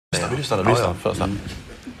Vi lyssnar först.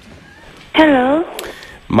 Hello.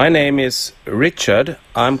 My name is Richard.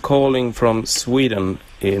 I'm calling from Sweden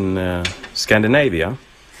in Scandinavia.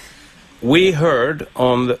 We heard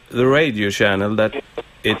on the radio channel that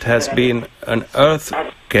it has been an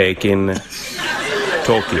earthquake in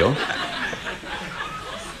Tokyo.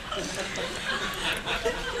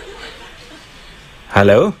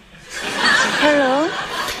 Hello? Hello.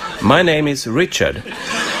 My name is Richard.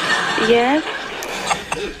 Yes.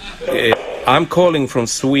 I'm calling from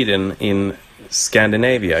Sweden in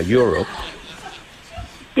Scandinavia, Europe.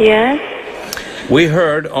 Yes. We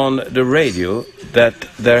heard on the radio that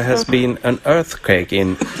there has been an earthquake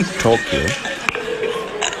in Tokyo.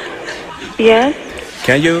 Yes.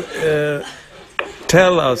 Can you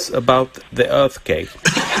tell us about the earthquake?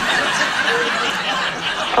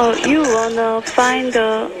 Oh, you wanna find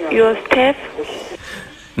your step?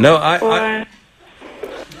 No, Or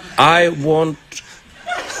I want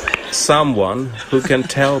someone who can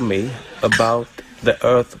tell me about the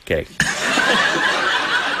earthquake.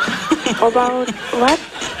 about what?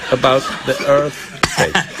 About the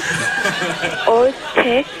earthquake.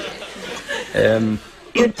 Earthcake?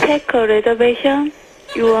 You take a reservation?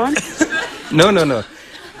 You want? No.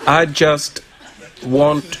 I just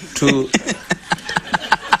want to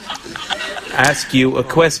ask you a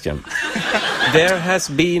question. There has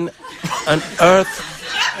been an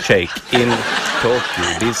earthquake in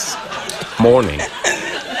Tokyo this morning.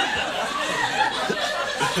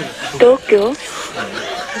 Tokyo?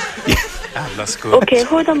 Let's go. Okay,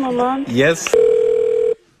 hold a moment. Yes.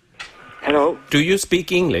 Hello. Do you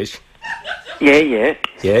speak English? Yeah.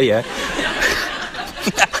 Yeah.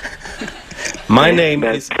 My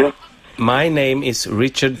name is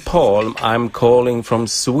Richard Paul. I'm calling from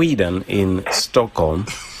Sweden in Stockholm.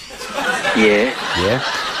 Yeah. Yeah.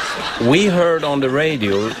 We heard on the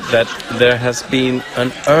radio that there has been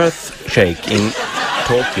an earthquake in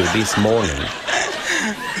Tokyo this morning.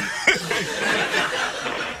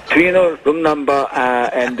 Do you know room number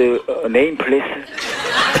and name, please?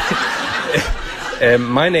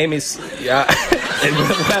 My name is... well,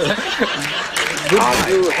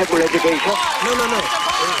 You have a reservation? No.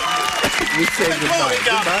 We say goodbye.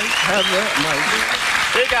 Goodbye. Have a nice...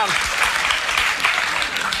 Rikard!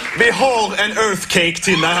 Vi har en earthcake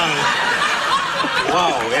till det här.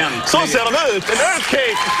 Wow, Så ser den ut! En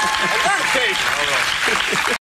earthcake! En earthcake!